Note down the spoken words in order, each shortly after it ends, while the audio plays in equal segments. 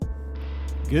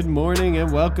Good morning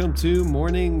and welcome to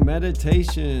Morning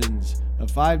Meditations, a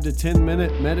 5 to 10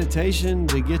 minute meditation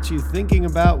to get you thinking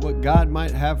about what God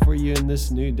might have for you in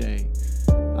this new day.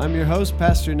 I'm your host,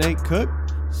 Pastor Nate Cook,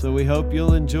 so we hope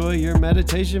you'll enjoy your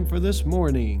meditation for this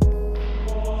morning.